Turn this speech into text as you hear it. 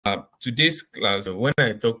Today's class, when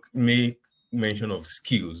I make mention of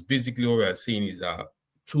skills, basically what we are saying is that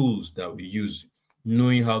tools that we use,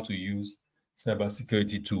 knowing how to use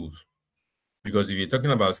cybersecurity tools. Because if you're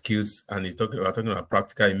talking about skills and we're talking about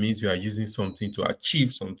practical, it means we are using something to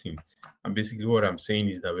achieve something. And basically what I'm saying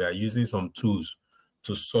is that we are using some tools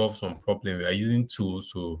to solve some problem. We are using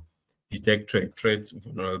tools to detect threats,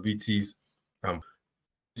 vulnerabilities.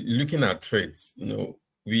 Looking at threats,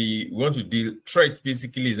 we want to deal. Threats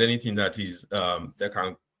basically is anything that is that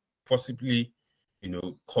can possibly,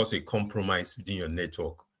 cause a compromise within your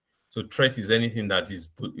network. So threat is anything that is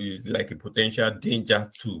like a potential danger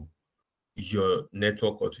to your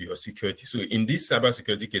network or to your security. So in this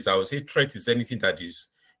cybersecurity case, I would say threat is anything that is,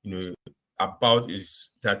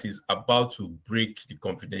 about to break the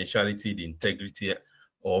confidentiality, the integrity,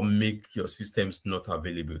 or make your systems not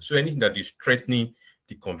available. So anything that is threatening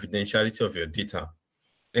the confidentiality of your data,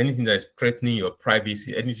 anything that is threatening your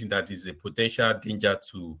privacy, anything that is a potential danger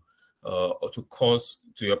to or to cause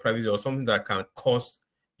to your privacy, or something that can cause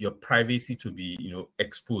your privacy to be,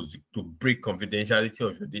 exposed, to break confidentiality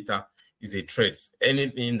of your data, is a threat.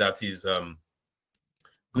 Anything that is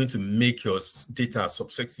going to make your data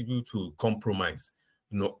susceptible to compromise,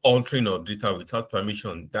 altering your data without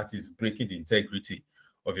permission, that is breaking the integrity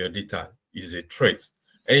of your data, is a threat.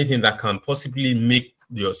 Anything that can possibly make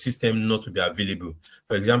your system not to be available.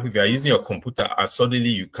 For example, if you are using your computer and suddenly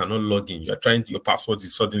you cannot log in, your password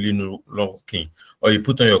is suddenly no longer working, or you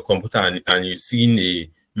put on your computer and you're seeing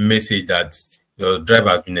a message that your drive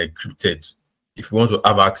has been encrypted. If you want to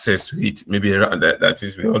have access to it, maybe that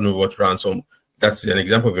is, we all know what ransom. That's an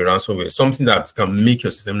example of a ransomware. Something that can make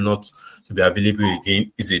your system not to be available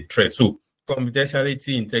again is a threat. So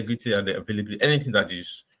confidentiality, integrity, and the availability, anything that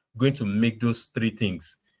is going to make those three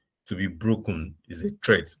things to be broken is a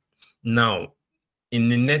threat. Now, in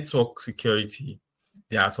the network security,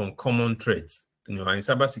 there are some common threats. And in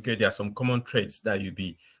cybersecurity, there are some common threats that you'll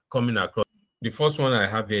be coming across. The first one I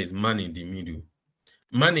have here is man in the middle.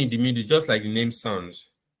 Man in the middle, just like the name sounds,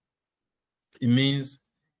 it means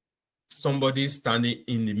somebody standing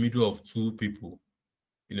in the middle of two people.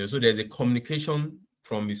 So there's a communication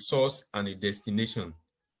from the source and the destination,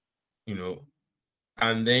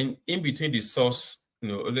 and then in between the source,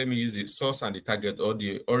 let me use the source and the target, or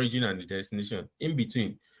the origin and the destination. In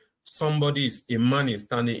between, a man is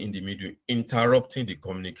standing in the middle, interrupting the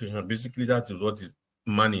communication. Basically, that is what is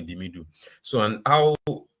man in the middle. So, and how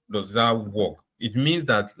does that work? It means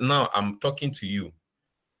that now I'm talking to you.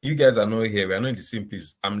 You guys are not here. We are not in the same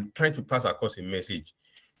place. I'm trying to pass across a message.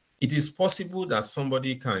 It is possible that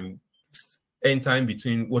somebody can enter in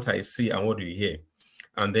between what I say and what you hear,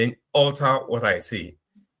 and then alter what I say.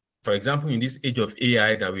 For example, in this age of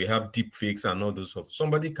AI that we have deep fakes and all those stuff,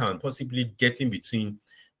 somebody can possibly get in between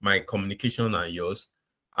my communication and yours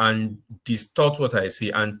and distort what I say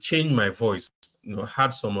and change my voice,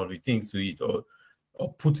 add some of the things to it, or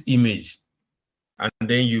put image, and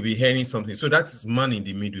then you'll be hearing something. So that is man in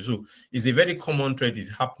the middle. So it's a very common threat. It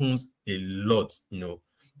happens a lot,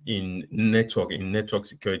 in network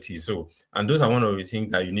security. So, and those are one of the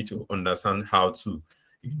things that you need to understand how to,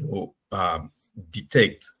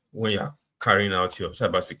 detect when you're carrying out your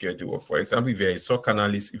cybersecurity work. For example, if you're a SOC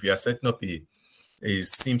analyst, if you are setting up a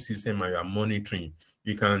SIM system and you are monitoring,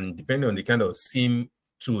 you can, depending on the kind of SIM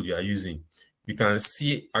tool you are using, you can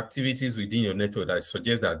see activities within your network that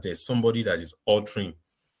suggest that there's somebody that is altering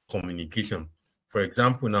communication. For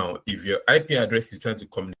example, now, if your IP address is trying to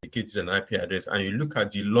communicate to an IP address and you look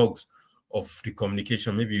at the logs of the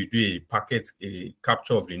communication, maybe you do a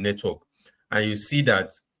capture of the network, and you see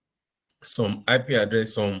that some IP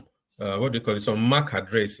address, some some MAC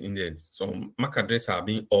address in there, some MAC address are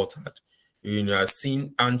being altered. You are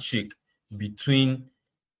seeing handshake between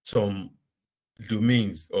some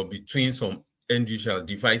domains or between some end user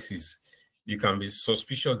devices. You can be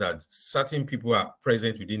suspicious that certain people are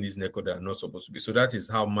present within this network that are not supposed to be. So that is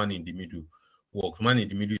how man in the middle works. Man in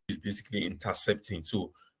the middle is basically intercepting.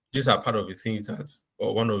 So these are part of the things that,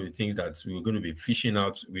 or one of the things that we're going to be fishing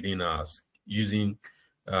out within us using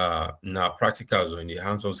in our practicals or in the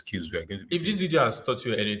hands-on skills we are going to be. If this video has taught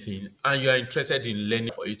you anything and you are interested in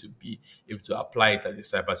learning for you to be able to apply it as a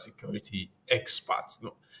cybersecurity expert,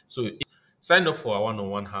 so sign up for our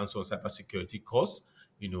one-on-one hands-on cybersecurity course.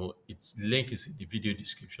 Its link is in the video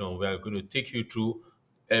description. We are going to take you through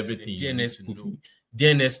everything. DNS spoofing.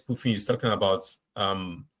 DNS spoofing is talking about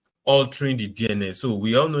altering the DNS. So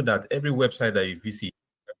we all know that every website that you visit,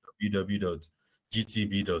 www.gtb.com,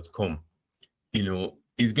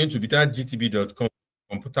 is going to be that gtb.com.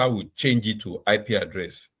 Computer will change it to IP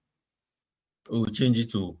address. It will change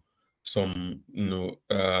it to some,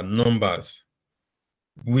 numbers.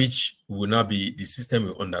 which will not be the system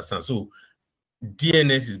will understand. So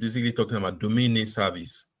DNS is basically talking about domain name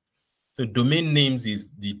service. So domain names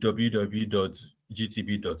is the www.gtb.com.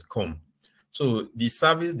 So the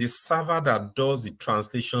service, the server that does the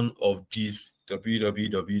translation of this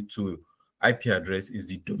www to IP address is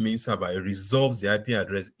the domain server. It resolves the IP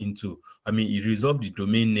address into, it resolves the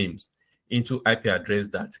domain names into IP address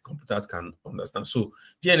that computers can understand. So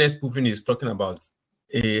DNS spoofing is talking about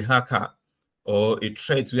a hacker or a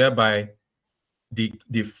threat whereby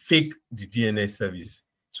they fake the DNS service.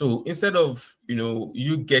 So instead of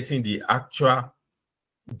you getting the actual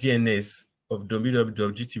DNS of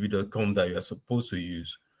www.gtb.com that you are supposed to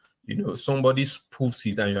use, somebody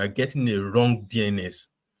spoofs it and you are getting a wrong DNS.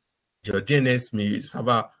 Your DNS may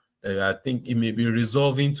server, I think it may be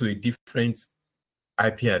resolving to a different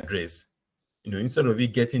IP address. Instead of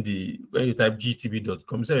it getting when you type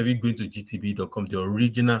gtb.com, instead of it going to gtb.com, the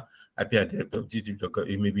original IP address of gtb.com,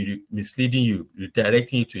 it may be misleading you,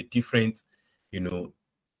 redirecting you to a different,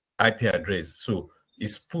 IP address. So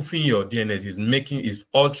it's spoofing your DNS, is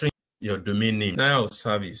altering your domain name. Denial of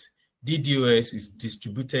service. DDoS is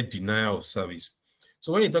distributed denial of service.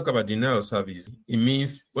 So when you talk about denial of service, it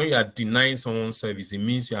means when you are denying someone service, it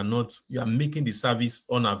means you are making the service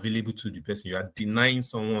unavailable to the person. You are denying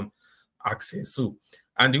someone access. So,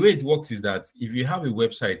 and the way it works is that if you have a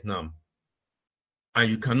website now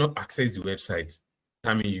and you cannot access the website,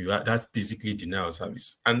 that's basically denial of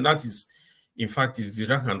service. And that is, in fact, is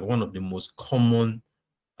one of the most common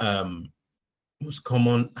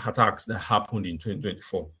attacks that happened in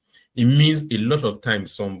 2024. It means a lot of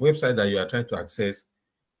times some website that you are trying to access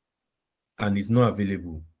and is not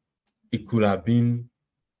available, it could have been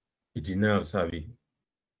a denial of service.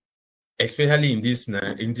 Especially in this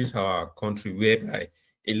our country, whereby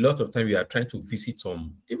a lot of time you are trying to visit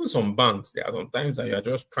even some banks. There are some times that you are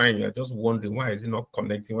just wondering, why is it not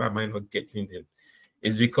connecting? Why am I not getting them?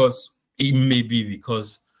 It may be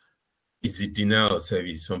because it's a denial of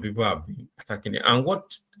service. Some people have been attacking it. And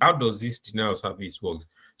how does this denial of service work?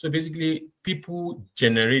 So basically, people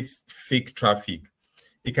generate fake traffic.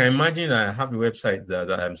 You can imagine I have a website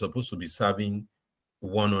that I'm supposed to be serving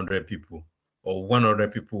 100 people, or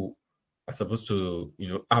 100 people are supposed to,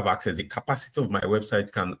 have access. The capacity of my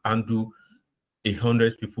website can handle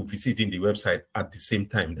 100 people visiting the website at the same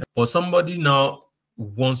time. But somebody now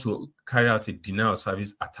wants to carry out a denial of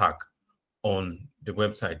service attack on the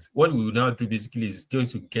website. What we will now do basically is going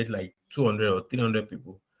to get like 200 or 300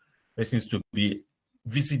 persons to be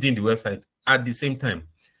visiting the website at the same time.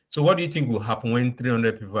 So what do you think will happen when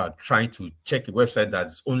 300 people are trying to check a website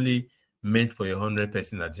that's only meant for 100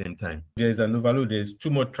 persons at the same time? There's an overload, there's too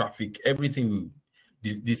much traffic,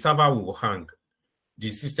 the server will hang, the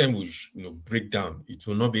system will break down, it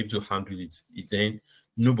will not be able to handle it. Then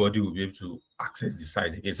nobody will be able to access the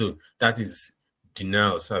site again. So that is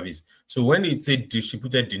denial of service. So when it's a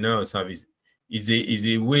distributed denial of service, is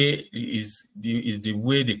the way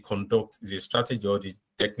they conduct, is a strategy or the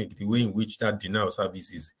technique, the way in which that denial of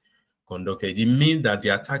service is conducted. It means that the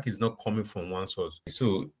attack is not coming from one source.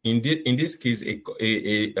 So in this case,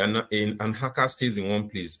 an hacker stays in one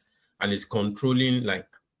place and is controlling like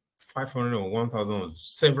 500 or 1,000 or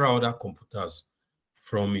several other computers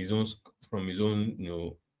from his own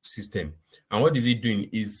system. And what is he doing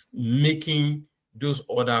is making those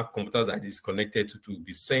other computers that is connected to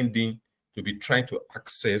be trying to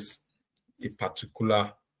access a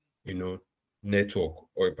particular network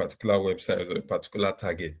or a particular website or a particular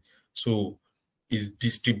target. So is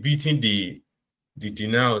distributing the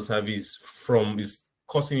denial of service is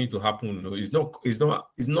causing it to happen.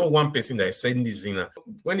 It's not one person that is sending this in.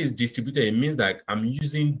 When it's distributed, it means that I'm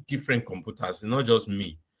using different computers, not just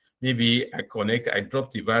me. Maybe I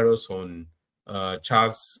drop the virus on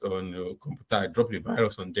Charles' computer, I drop the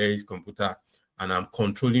virus on Derry's computer, and I'm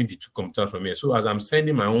controlling the two computers from here. So as I'm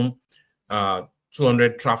sending my own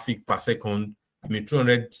 200 traffic per second,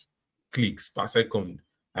 200 clicks per second,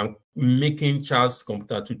 I'm making Charles'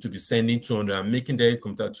 computer to be sending 200. I'm making Derry's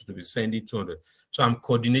computer to be sending 200. So I'm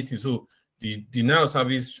coordinating. So the denial of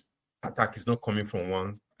service attack is not coming from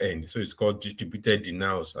one end. So it's called distributed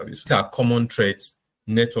denial of service. These are common threats,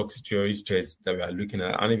 network security threats that we are looking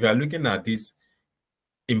at. And if you are looking at this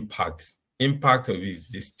impact of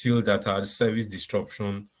this, the steal data, service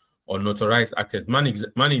disruption, or unauthorized access. Man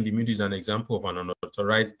in the middle is an example of an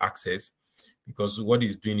unauthorized access, because what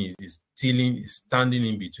he's doing is stealing, is standing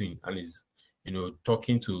in between, and is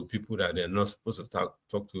talking to people that they're not supposed to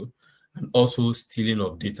talk to, and also stealing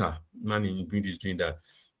of data. Man in the middle is doing that.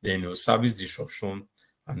 Then service disruption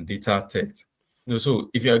and data theft. So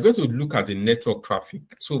if you are going to look at the network traffic,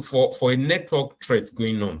 so for a network threat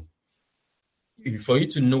going on, for you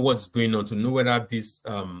to know what's going on, to know whether this,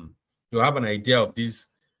 you have an idea of this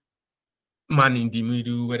man in the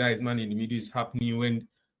middle, whether it's man in the middle is happening,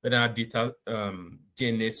 whether data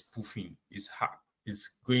DNS spoofing is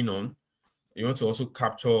going on. You want to also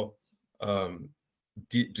capture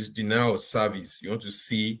denial of service. You want to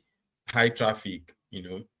see high traffic,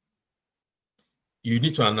 you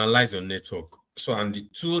need to analyze your network. So, and the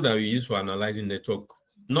tool that we use for analyzing network,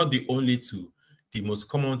 not the only tool, the most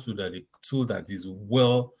common tool, the tool that is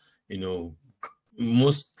well,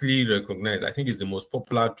 mostly recognized, I think is the most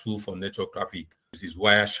popular tool for network traffic, is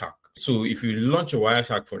Wireshark. So if you launch a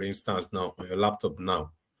Wireshark, for instance, now on your laptop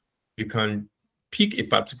now, you can pick a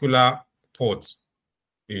particular port,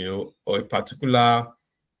 or a particular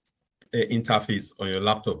interface on your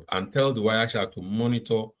laptop and tell the Wireshark to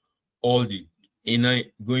monitor all the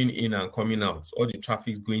going in and coming out, all the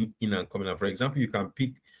traffic going in and coming out. For example, you can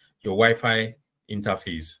pick your Wi-Fi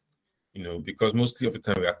interface, because mostly of the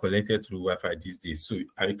time we are connected through Wi-Fi these days. So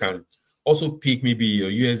you can also pick maybe your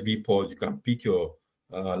USB port. You can pick your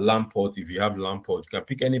LAN port if you have LAN port. You can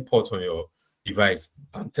pick any port on your device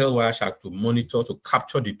and tell Wireshark to monitor, to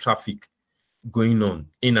capture the traffic going on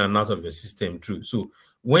in and out of your system through. So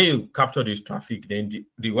when you capture this traffic, then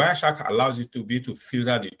the Wireshark allows you to be able to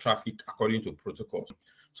filter the traffic according to protocols.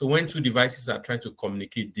 So when two devices are trying to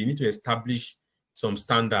communicate, they need to establish some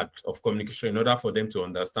standard of communication in order for them to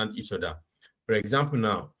understand each other. For example,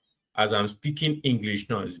 now, as I'm speaking English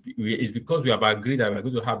now, it's because we have agreed that we're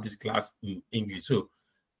going to have this class in English. So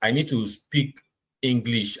I need to speak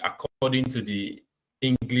English according to the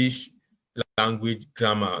English language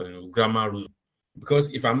grammar rules.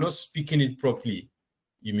 Because if I'm not speaking it properly,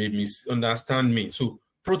 you may misunderstand me. So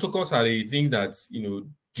protocols are the things that,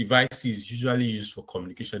 devices usually use for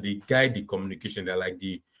communication. They guide the communication. They're like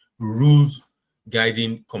the rules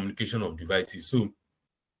guiding communication of devices. So,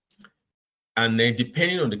 and then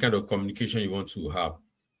depending on the kind of communication you want to have.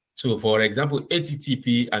 So for example,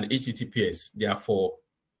 HTTP and HTTPS, they are for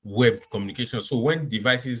web communication. So when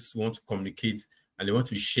devices want to communicate and they want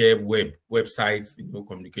to share websites,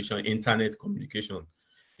 communication, internet communication,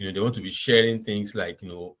 they want to be sharing things like,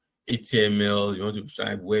 HTML, you want to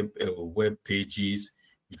share web pages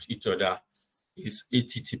with each other. It's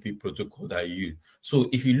HTTP protocol that you use. So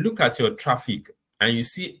if you look at your traffic and you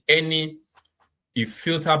see you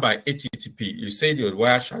filter by HTTP, you say your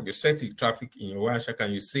Wireshark, you set the traffic in your Wireshark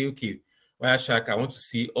and you say, okay, Wireshark, I want to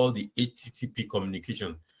see all the HTTP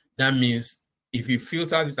communication. That means if you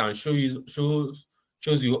filter it and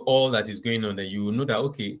shows you all that is going on, then you will know that,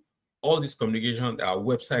 okay, all this communication are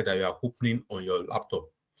websites that you are opening on your laptop.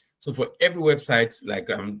 So for every website, like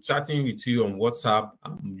I'm chatting with you on WhatsApp,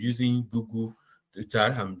 I'm using Google to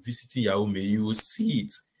chat, I'm visiting Yahoo Mail, you will see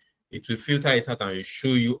it. It will filter it out and it will show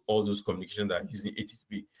you all those communications that are using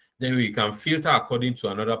HTTP. Then we can filter according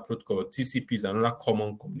to another protocol. TCP is another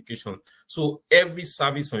common communication. So every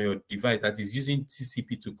service on your device that is using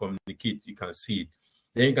TCP to communicate, you can see it.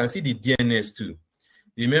 Then you can see the DNS too.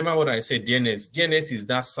 Remember what I said, DNS. DNS is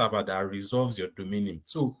that server that resolves your domain name.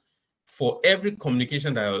 So for every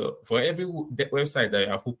communication for every website that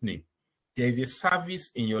you are opening, there is a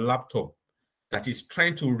service in your laptop that is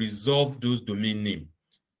trying to resolve those domain names,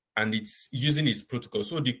 and it's using its protocol.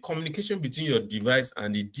 So the communication between your device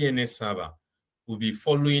and the DNS server will be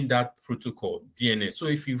following that protocol, DNS. So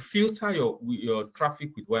if you filter your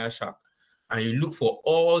traffic with Wireshark and you look for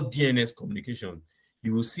all DNS communication,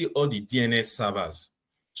 you will see all the DNS servers.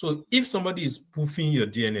 So if somebody is spoofing your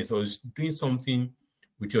DNS or is doing something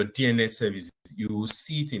with your DNS service, you will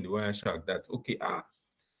see it in the Wireshark that, okay,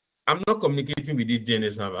 I'm not communicating with this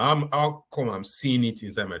DNS server. How come I'm seeing it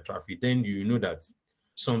inside my traffic? Then you know that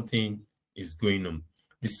something is going on.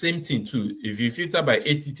 The same thing too, if you filter by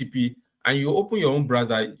HTTP and you open your own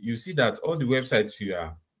browser, you see that all the websites you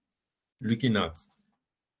are looking at,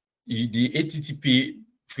 the HTTP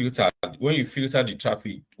filter, when you filter the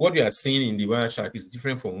traffic, what you are seeing in the Wireshark is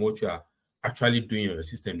different from what you are actually doing on your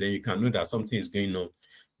system. Then you can know that something is going on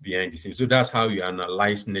behind the scenes. So that's how you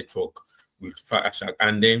analyze network with Wireshark.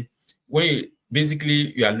 And then when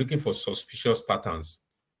you are looking for suspicious patterns,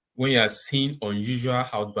 when you are seeing unusual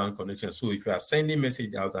outbound connections. So if you are sending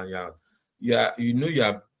message out and you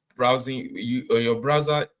are browsing, on your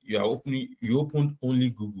browser, you opened only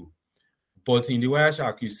Google. But in the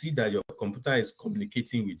Wireshark, you see that your computer is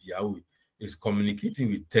communicating with Yahoo, is communicating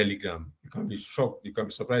with Telegram. You can be shocked, you can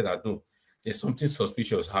be surprised that no, there's something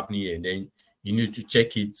suspicious happening here, and then you need to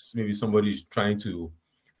check it. Maybe somebody is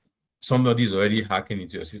already hacking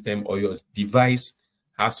into your system, or your device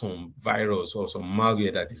has some virus or some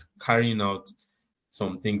malware that is carrying out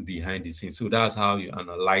something behind the scenes. So that's how you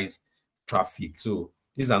analyze traffic. So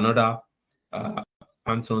this is another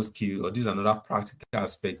hands-on skill, or this is another practical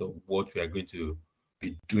aspect of what we are going to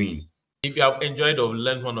be doing. If you have enjoyed or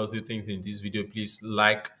learned one or two things in this video, please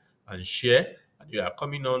like and share. And you are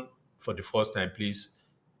coming on for the first time, please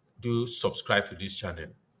do subscribe to this channel.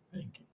 Thank you.